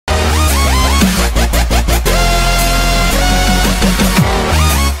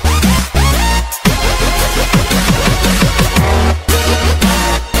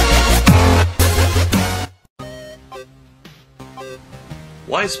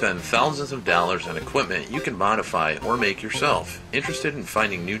Why spend thousands of dollars on equipment you can modify or make yourself? Interested in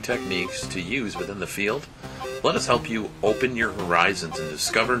finding new techniques to use within the field? Let us help you open your horizons and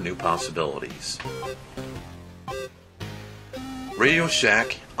discover new possibilities.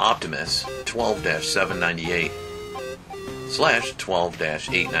 Radioshack Optimus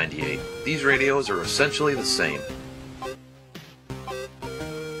 12-798/12-898. These radios are essentially the same.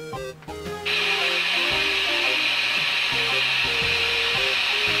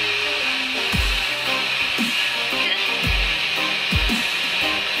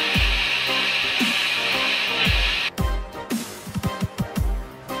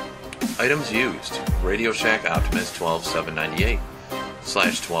 Items used: Radioshack Optimus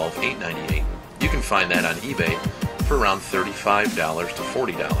 12-798/12-898. You can find that on eBay for around $35 to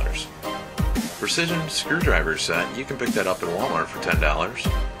 $40. Precision screwdriver set, you can pick that up at Walmart for $10.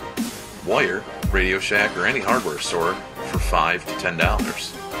 Wire, Radioshack or any hardware store for $5 to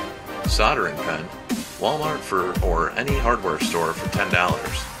 $10. Soldering pen, Walmart or any hardware store for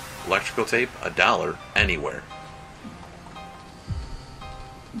 $10. Electrical tape, $1 anywhere.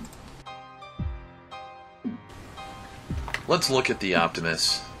 Let's look at the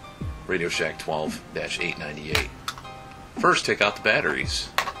Optimus Radioshack 12-898. First, take out the batteries.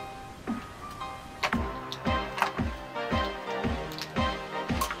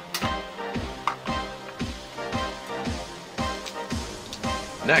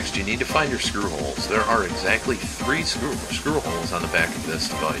 Next, you need to find your screw holes. There are exactly 3 screw holes on the back of this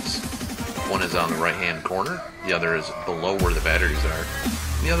device. One is on the right-hand corner, the other is below where the batteries are,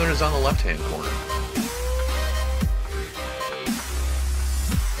 and the other is on the left-hand corner.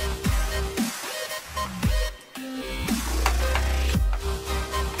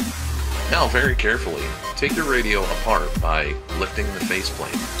 Now, very carefully, take your radio apart by lifting the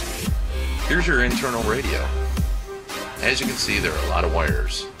faceplate. Here's your internal radio. As you can see, there are a lot of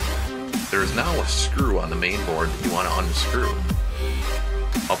wires. There is now a screw on the main board that you want to unscrew.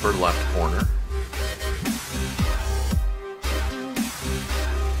 Upper left corner.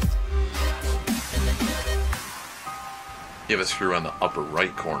 You have a screw on the upper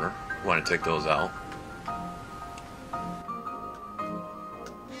right corner. You want to take those out.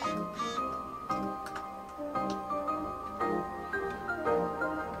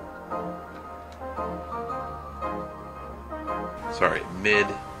 Mid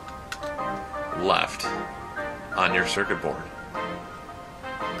left on your circuit board.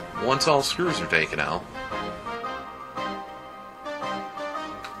 Once all screws are taken out,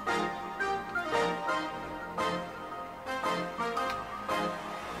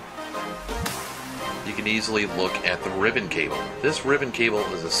 you can easily look at the ribbon cable. This ribbon cable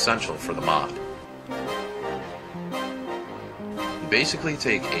is essential for the mod. You basically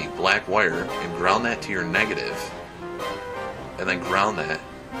take a black wire and ground that to your negative, and then ground that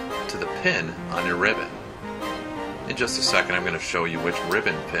to the pin on your ribbon. In just a second, I'm going to show you which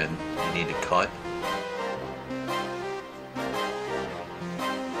ribbon pin you need to cut.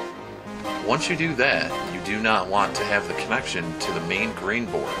 Once you do that, you do not want to have the connection to the main green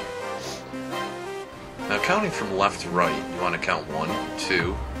board. Now, counting from left to right, you want to count 1,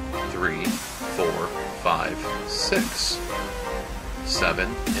 2, 3, 4, 5, 6, 7,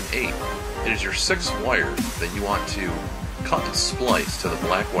 and 8. It is your 6th wire that you want to cut and splice to the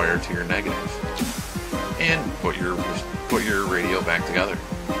black wire to your negative, and put your radio back together.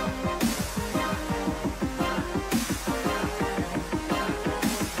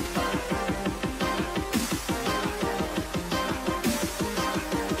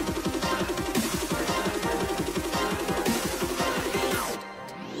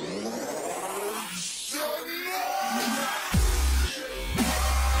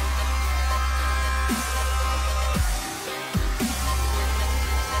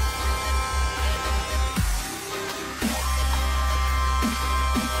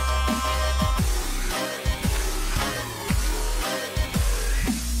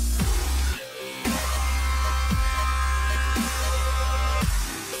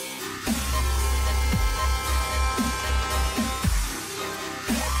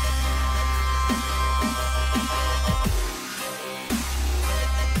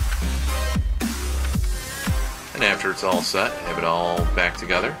 And after it's all set, have it all back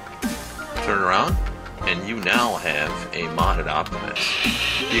together, turn around, and you now have a modded Optimus.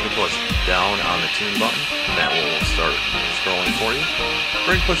 You can push down on the tune button, and that will start scrolling for you,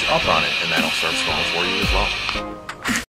 or you can push up on it, and that'll start scrolling for you as well.